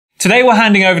Today we're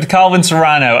handing over to Calvin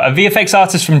Serrano, a VFX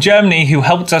artist from Germany who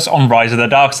helped us on Rise of the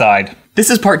Dark Side.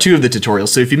 This is part 2 of the tutorial,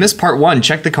 so if you missed part 1,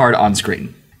 check the card on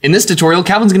screen. In this tutorial,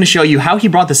 Calvin's going to show you how he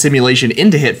brought the simulation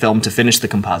into HitFilm to finish the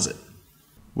composite.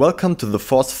 Welcome to the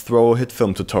fourth throw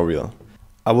HitFilm tutorial.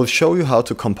 I will show you how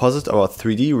to composite our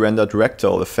 3D rendered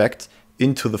rectal effect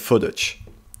into the footage.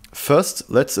 First,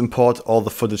 let's import all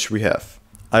the footage we have.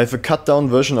 I have a cut down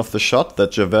version of the shot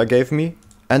that Javert gave me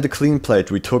and a clean plate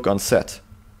we took on set.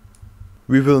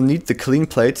 We will need the clean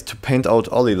plate to paint out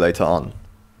Ollie later on.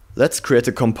 Let's create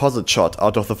a composite shot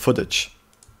out of the footage.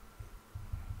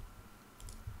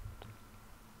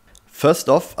 First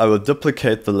off, I will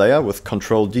duplicate the layer with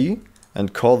Ctrl D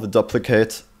and call the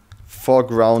duplicate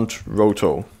foreground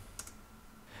rotor.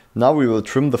 Now we will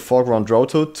trim the foreground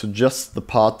rotor to just the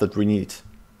part that we need.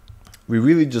 We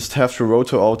really just have to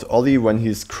rotor out Ollie when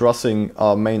he's crossing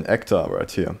our main actor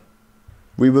right here.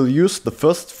 We will use the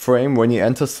first frame when he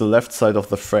enters the left side of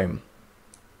the frame.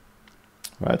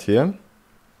 Right here.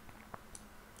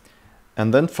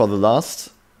 And then for the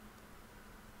last.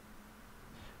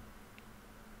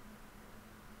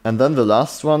 And then the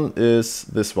last one is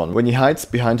this one, when he hides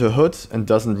behind her hood and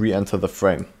doesn't re-enter the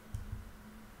frame.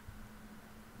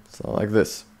 So like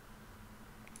this.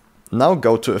 Now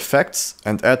go to Effects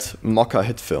and add Mocha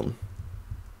HitFilm.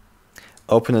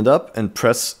 Open it up and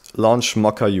press Launch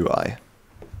Mocha UI.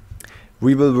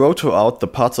 We will rotor out the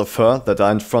parts of her that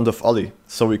are in front of Ollie,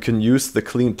 so we can use the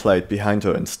clean plate behind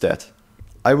her instead.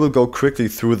 I will go quickly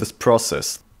through this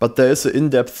process, but there is an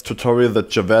in-depth tutorial that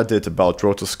Javert did about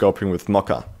rotoscoping with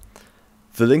Mocha.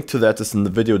 The link to that is in the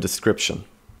video description.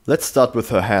 Let's start with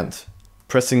her hand.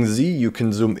 Pressing Z you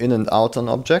can zoom in and out on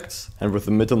objects, and with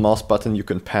the middle mouse button you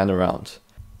can pan around.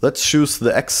 Let's choose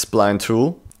the X-spline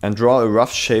tool and draw a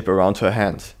rough shape around her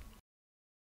hand.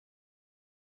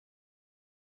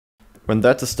 When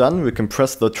that is done, we can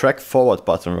press the track forward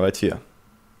button right here.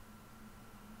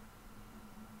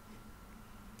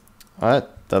 Alright,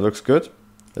 that looks good.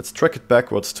 Let's track it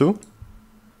backwards too.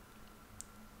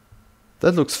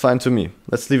 That looks fine to me.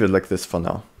 Let's leave it like this for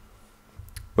now.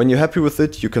 When you're happy with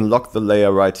it, you can lock the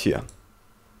layer right here.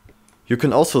 You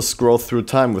can also scroll through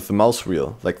time with the mouse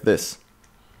wheel, like this.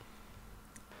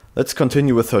 Let's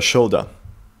continue with her shoulder.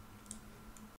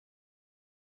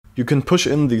 You can push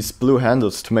in these blue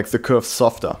handles to make the curve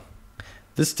softer.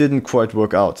 This didn't quite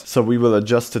work out, so we will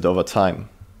adjust it over time.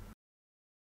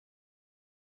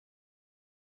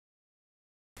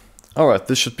 Alright,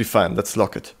 this should be fine, let's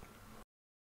lock it.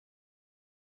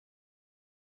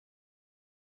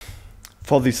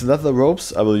 For these leather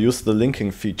ropes I will use the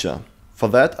linking feature. For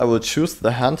that I will choose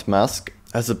the hand mask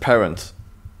as a parent.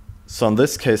 So in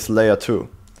this case layer 2.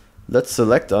 Let's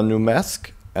select our new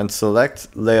mask and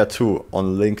select layer 2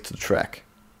 on link to track.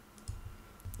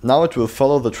 Now it will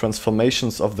follow the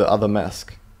transformations of the other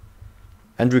mask.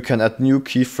 And we can add new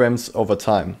keyframes over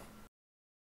time.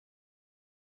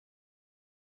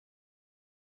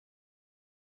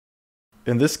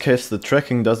 In this case the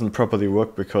tracking doesn't properly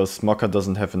work because Mocha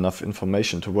doesn't have enough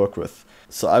information to work with.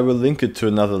 So I will link it to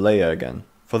another layer again.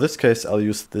 For this case I'll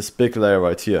use this big layer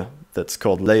right here, that's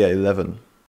called layer 11.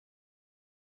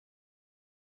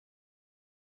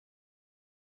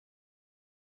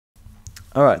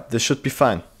 Alright, this should be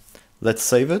fine. Let's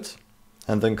save it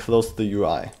and then close the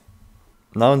UI.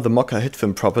 Now in the Mocha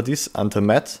HitFilm properties under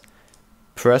Matte,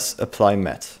 press Apply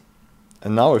Matte.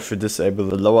 And now if we disable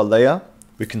the lower layer,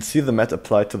 we can see the matte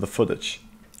applied to the footage.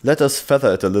 Let us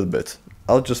feather it a little bit.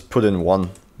 I'll just put in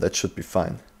 1, that should be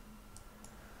fine.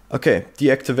 Okay,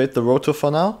 deactivate the rotor for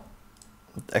now.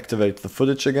 Activate the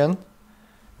footage again.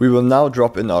 We will now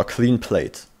drop in our clean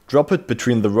plate. Drop it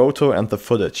between the rotor and the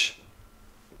footage.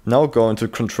 Now go into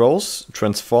Controls,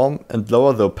 Transform and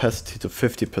lower the opacity to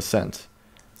 50%.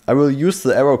 I will use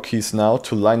the arrow keys now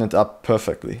to line it up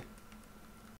perfectly.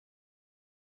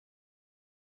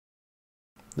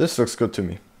 This looks good to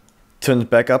me. Turn it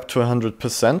back up to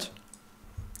 100%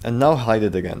 and now hide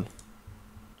it again.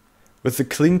 With the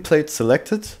clean plate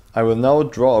selected, I will now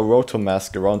draw a rotor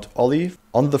mask around Ollie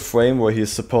on the frame where he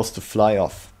is supposed to fly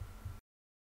off.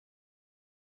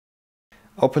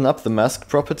 Open up the mask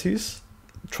properties,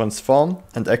 transform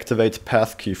and activate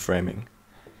path keyframing.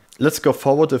 Let's go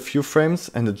forward a few frames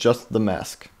and adjust the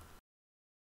mask.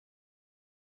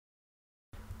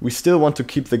 We still want to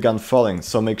keep the gun falling,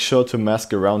 so make sure to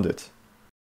mask around it.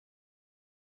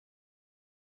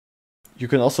 You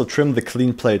can also trim the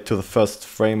clean plate to the first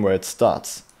frame where it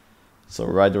starts, so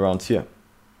right around here.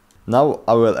 Now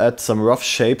I will add some rough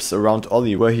shapes around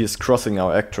Ollie where he is crossing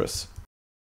our actress.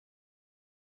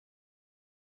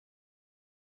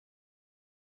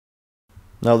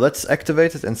 Now let's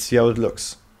activate it and see how it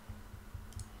looks.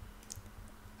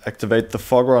 Activate the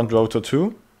foreground rotor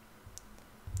too.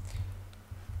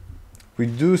 We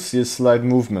do see a slight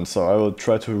movement, so I will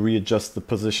try to readjust the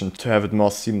position to have it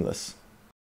more seamless.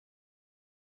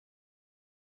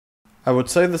 I would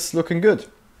say this is looking good.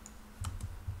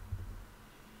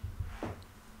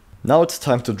 Now it's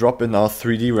time to drop in our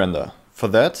 3D render. For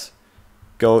that,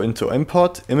 go into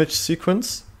Import, Image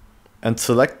Sequence, and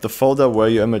select the folder where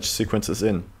your image sequence is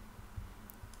in.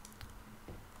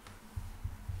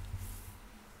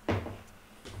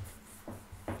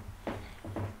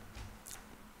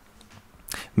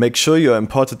 Make sure your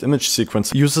imported image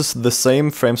sequence uses the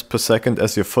same frames per second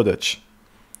as your footage.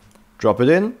 Drop it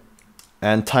in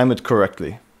and time it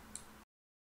correctly.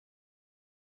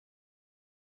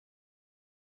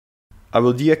 I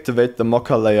will deactivate the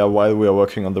mocha layer while we are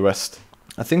working on the rest.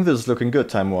 I think this is looking good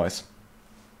time-wise.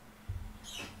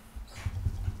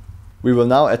 We will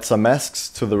now add some masks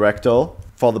to the rectal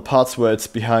for the parts where it's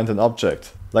behind an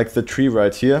object, like the tree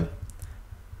right here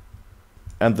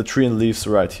and the tree and leaves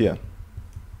right here.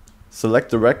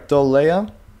 Select the rectal layer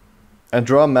and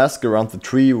draw a mask around the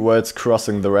tree where it's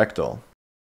crossing the rectal.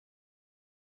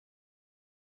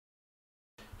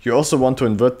 You also want to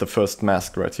invert the first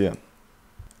mask right here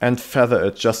and feather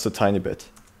it just a tiny bit.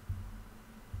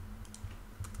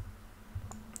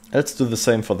 Let's do the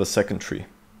same for the second tree.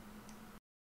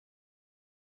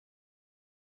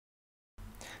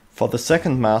 For the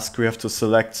second mask we have to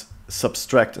select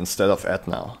Subtract instead of Add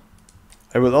now.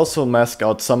 I will also mask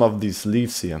out some of these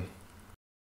leaves here.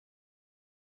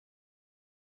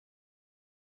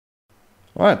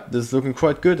 Alright, this is looking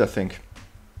quite good, I think.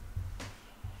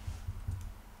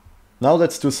 Now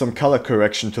let's do some color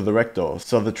correction to the rectal,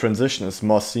 so the transition is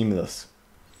more seamless.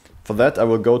 For that I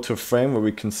will go to a frame where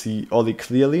we can see Ollie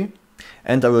clearly,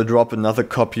 and I will drop another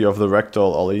copy of the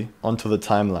rectal Ollie onto the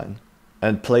timeline,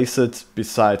 and place it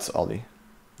besides Ollie.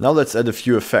 Now let's add a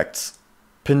few effects.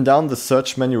 Pin down the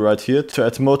search menu right here to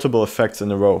add multiple effects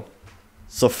in a row.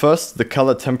 So first the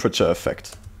color temperature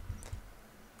effect,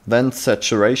 then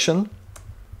saturation,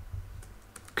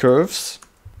 curves,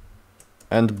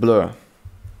 and blur.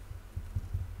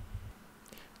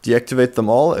 Deactivate them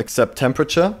all except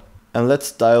temperature, and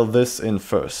let's dial this in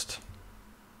first.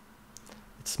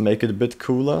 Let's make it a bit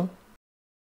cooler.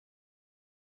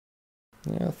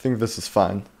 Yeah, I think this is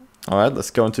fine. Alright, let's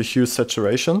go into hue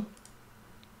saturation.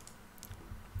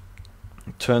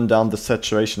 Turn down the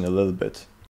saturation a little bit.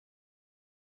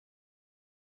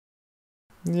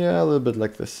 Yeah, a little bit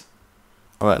like this.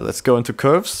 Alright, let's go into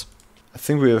curves. I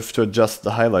think we have to adjust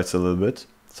the highlights a little bit.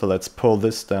 So let's pull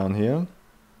this down here.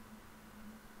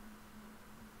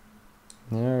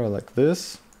 Yeah, like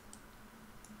this.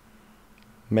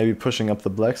 Maybe pushing up the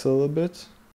blacks a little bit.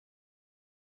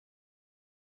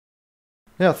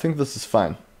 Yeah, I think this is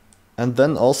fine. And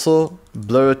then also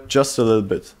blur it just a little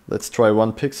bit. Let's try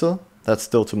 1 pixel. That's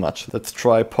still too much. Let's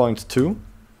try 0.2.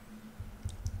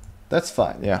 That's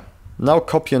fine, yeah. Now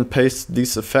copy and paste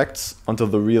these effects onto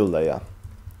the real layer.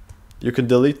 You can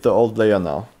delete the old layer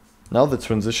now. Now the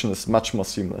transition is much more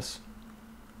seamless.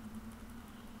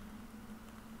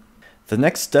 The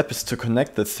next step is to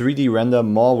connect the 3D render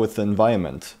more with the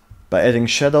environment by adding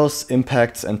shadows,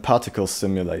 impacts, and particle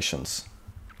simulations.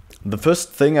 The first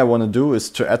thing I want to do is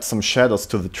to add some shadows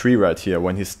to the tree right here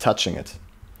when he's touching it.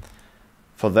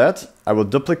 For that, I will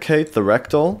duplicate the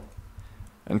rectal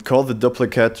and call the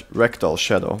duplicate rectal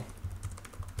shadow.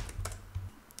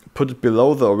 Put it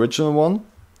below the original one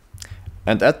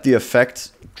and add the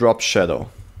effect drop shadow.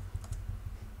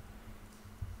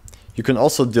 You can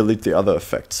also delete the other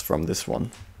effects from this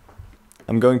one.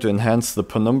 I'm going to enhance the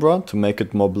penumbra to make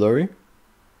it more blurry.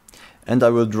 And I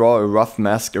will draw a rough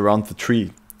mask around the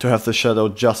tree to have the shadow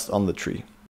just on the tree.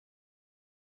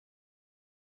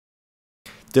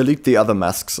 Delete the other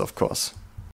masks, of course.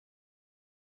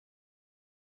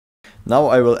 Now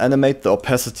I will animate the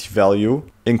opacity value,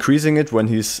 increasing it when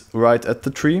he's right at the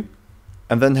tree,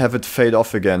 and then have it fade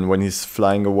off again when he's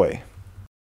flying away.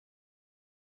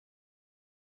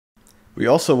 We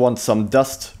also want some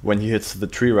dust when he hits the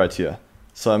tree right here.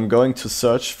 So I'm going to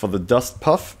search for the dust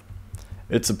puff.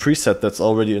 It's a preset that's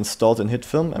already installed in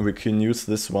HitFilm, and we can use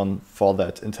this one for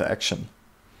that interaction.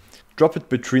 Drop it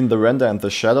between the render and the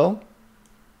shadow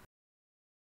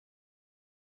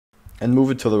and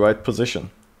move it to the right position.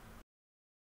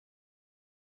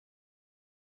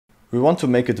 We want to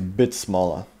make it a bit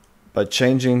smaller by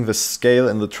changing the scale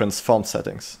in the transform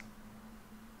settings.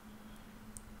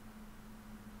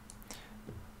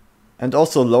 And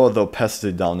also lower the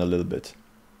opacity down a little bit.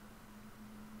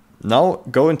 Now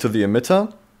go into the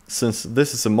emitter. Since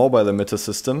this is a mobile emitter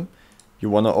system, you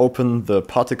want to open the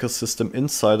particle system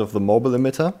inside of the mobile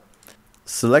emitter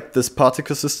Select this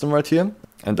particle system right here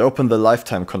and open the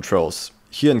lifetime controls.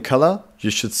 Here in color, you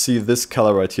should see this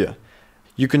color right here.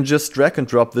 You can just drag and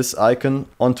drop this icon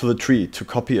onto the tree to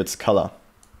copy its color.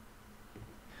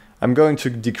 I'm going to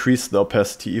decrease the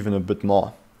opacity even a bit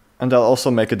more. And I'll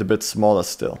also make it a bit smaller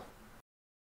still.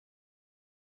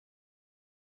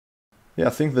 Yeah,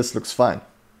 I think this looks fine.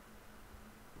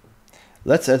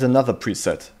 Let's add another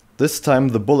preset. This time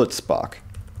the bullet spark.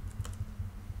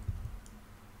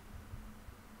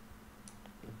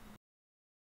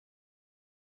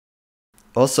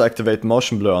 Also activate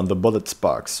motion blur on the bullet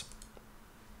sparks.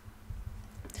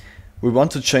 We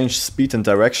want to change speed and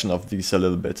direction of these a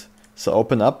little bit. So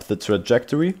open up the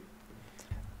trajectory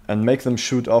and make them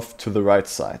shoot off to the right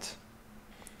side.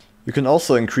 You can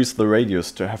also increase the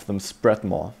radius to have them spread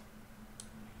more.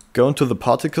 Go into the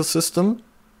particle system,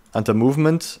 under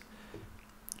movement,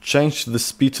 change the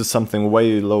speed to something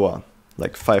way lower,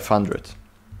 like 500.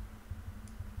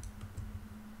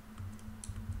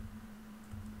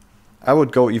 I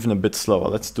would go even a bit slower,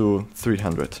 let's do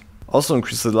 300. Also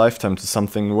increase the lifetime to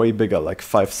something way bigger, like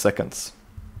 5 seconds.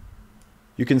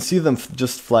 You can see them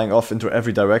just flying off into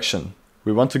every direction.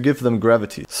 We want to give them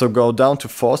gravity, so go down to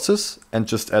forces and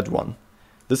just add one.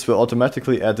 This will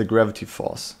automatically add a gravity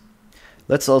force.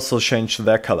 Let's also change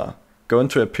their color. Go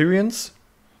into appearance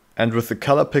and with the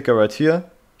color picker right here,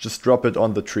 just drop it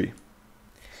on the tree.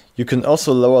 You can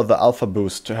also lower the alpha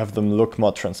boost to have them look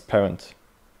more transparent.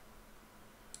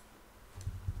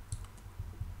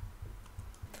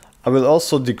 I will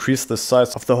also decrease the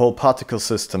size of the whole particle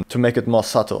system to make it more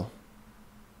subtle.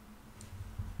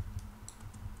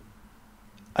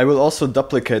 I will also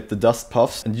duplicate the dust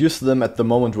puffs and use them at the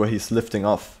moment where he's lifting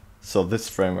off. So this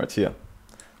frame right here.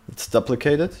 Let's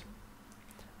duplicate it,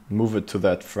 move it to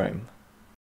that frame.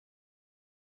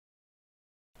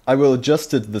 I will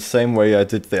adjust it the same way I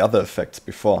did the other effects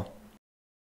before.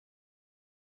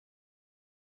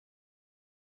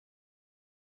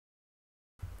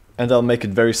 And I'll make it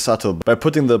very subtle by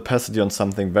putting the opacity on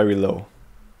something very low.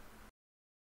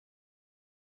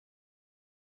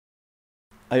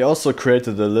 I also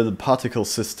created a little particle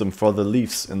system for the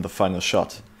leaves in the final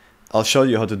shot. I'll show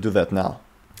you how to do that now.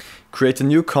 Create a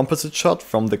new composite shot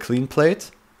from the clean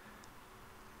plate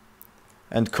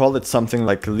and call it something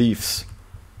like leaves.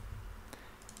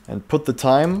 And put the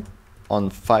time on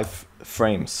 5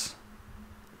 frames.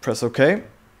 Press OK.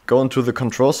 Go into the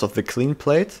controls of the clean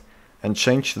plate and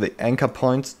change the anchor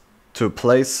point to a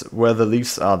place where the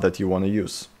leaves are that you want to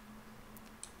use.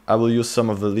 I will use some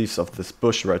of the leaves of this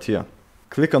bush right here.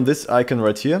 Click on this icon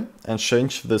right here and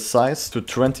change the size to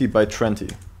 20 by 20.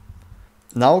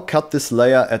 Now cut this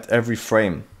layer at every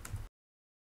frame.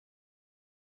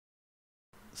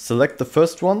 Select the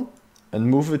first one and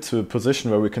move it to a position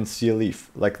where we can see a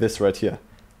leaf, like this right here.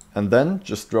 And then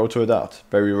just rotor it out,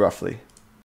 very roughly.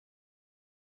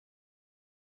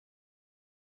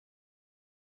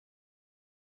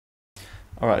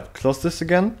 Alright, close this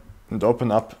again and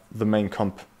open up the main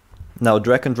comp. Now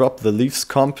drag and drop the leaves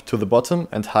comp to the bottom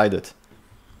and hide it.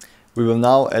 We will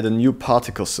now add a new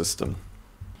particle system.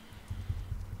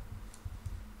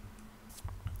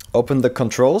 Open the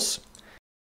controls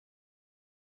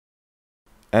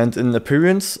and in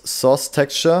appearance, source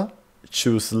texture,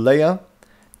 choose layer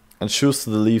and choose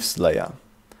the leaves layer.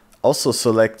 Also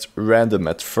select random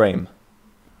at frame.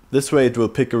 This way it will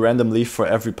pick a random leaf for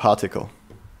every particle.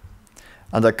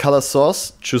 Under color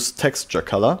source, choose texture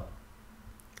color.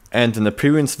 And in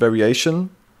appearance variation,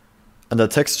 under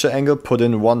texture angle put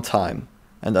in 1 time.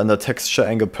 And under texture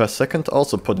angle per second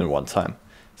also put in 1 time.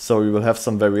 So we will have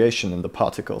some variation in the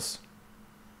particles.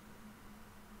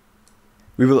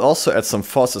 We will also add some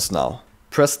forces now.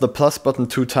 Press the plus button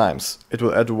 2 times. It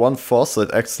will add one force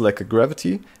that acts like a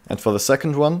gravity. And for the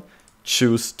second one,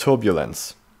 choose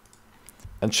turbulence.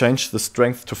 And change the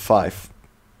strength to 5.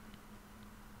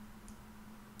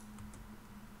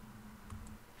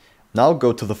 Now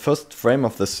go to the first frame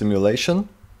of the simulation.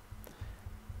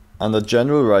 Under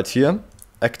general right here,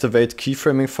 activate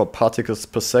keyframing for particles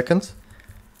per second.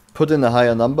 Put in a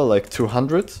higher number like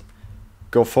 200.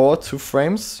 Go forward 2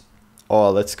 frames,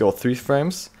 or let's go 3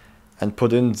 frames, and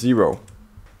put in 0.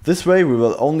 This way we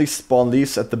will only spawn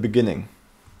leaves at the beginning.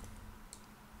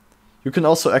 You can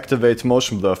also activate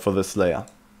motion blur for this layer.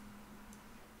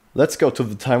 Let's go to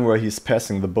the time where he's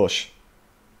passing the bush.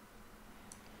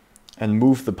 And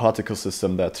move the particle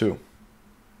system there too.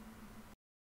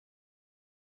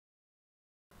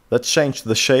 Let's change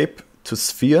the shape to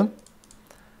sphere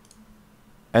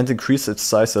and increase its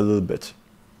size a little bit.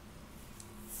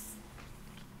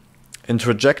 In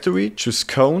trajectory, choose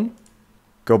cone,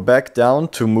 go back down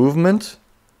to movement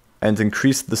and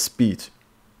increase the speed.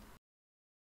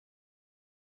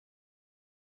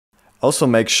 Also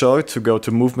make sure to go to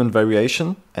movement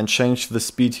variation and change the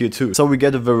speed here too, so we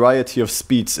get a variety of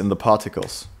speeds in the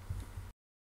particles.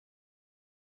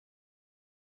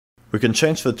 We can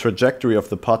change the trajectory of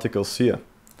the particles here.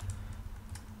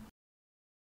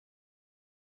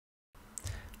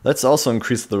 Let's also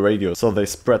increase the radius so they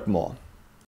spread more.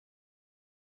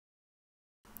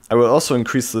 I will also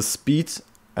increase the speed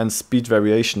and speed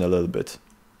variation a little bit.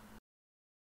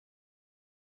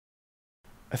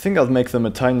 I think I'll make them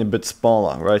a tiny bit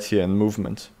smaller right here in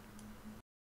movement.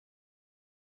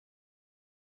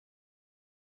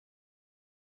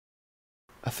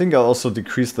 I think I'll also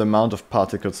decrease the amount of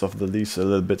particles of the leaves a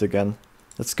little bit again.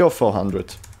 Let's go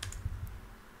 400.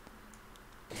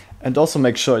 And also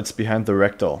make sure it's behind the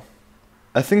rectal.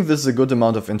 I think this is a good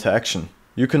amount of interaction.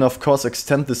 You can of course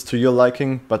extend this to your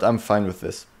liking, but I'm fine with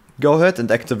this. Go ahead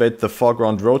and activate the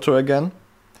foreground rotor again.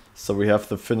 So we have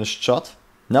the finished shot.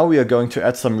 Now we are going to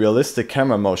add some realistic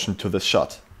camera motion to this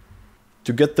shot.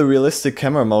 To get the realistic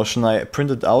camera motion, I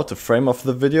printed out a frame of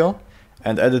the video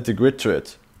and added the grid to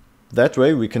it. That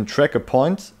way we can track a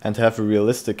point and have a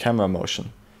realistic camera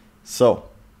motion. So,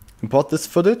 import this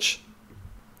footage,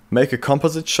 make a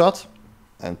composite shot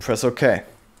and press OK.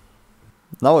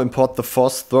 Now import the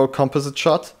force throw composite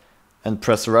shot and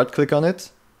press right click on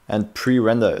it and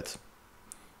pre-render it.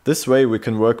 This way we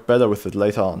can work better with it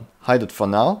later on. Hide it for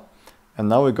now. And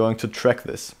now we're going to track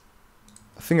this.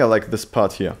 I think I like this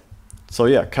part here. So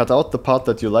yeah, cut out the part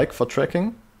that you like for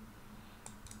tracking.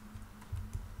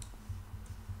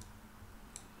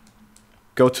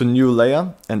 Go to new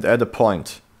layer and add a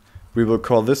point. We will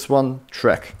call this one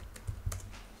track.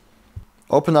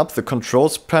 Open up the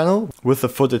controls panel with the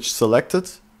footage selected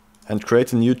and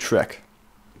create a new track.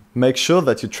 Make sure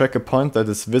that you track a point that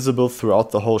is visible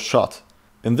throughout the whole shot.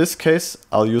 In this case,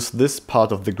 I'll use this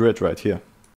part of the grid right here.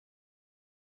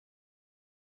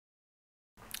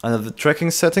 Under the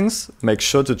tracking settings, make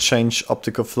sure to change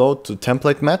optical flow to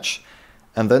template match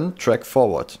and then track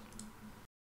forward.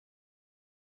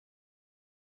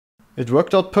 It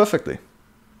worked out perfectly.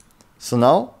 So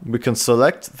now we can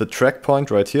select the track point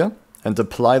right here and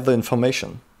apply the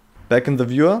information. Back in the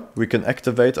viewer, we can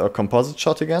activate our composite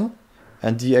shot again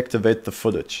and deactivate the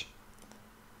footage.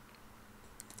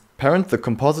 Parent the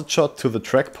composite shot to the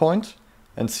track point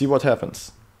and see what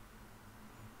happens.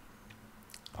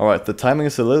 Alright, the timing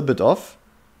is a little bit off,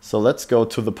 so let's go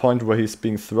to the point where he's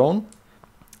being thrown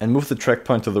and move the track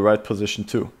point to the right position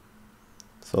too.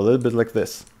 So a little bit like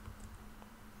this.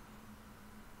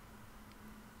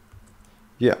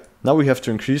 Yeah, now we have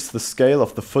to increase the scale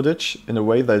of the footage in a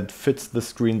way that it fits the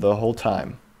screen the whole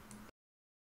time.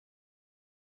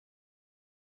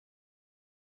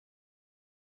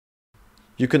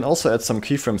 You can also add some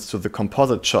keyframes to the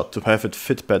composite shot to have it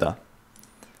fit better.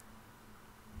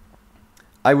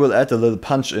 I will add a little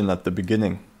punch in at the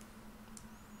beginning.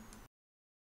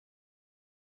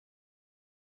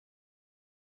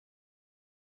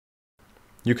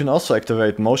 You can also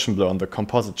activate motion blur on the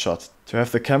composite shot to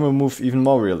have the camera move even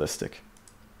more realistic.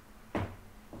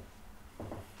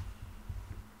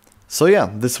 So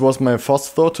yeah, this was my force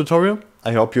throw tutorial.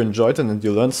 I hope you enjoyed it and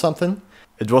you learned something.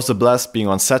 It was a blast being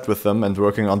on set with them and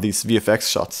working on these VFX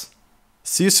shots.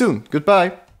 See you soon,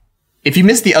 goodbye! If you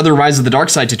missed the other Rise of the Dark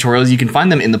Side tutorials, you can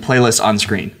find them in the playlist on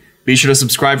screen. Be sure to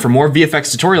subscribe for more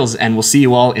VFX tutorials, and we'll see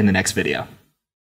you all in the next video.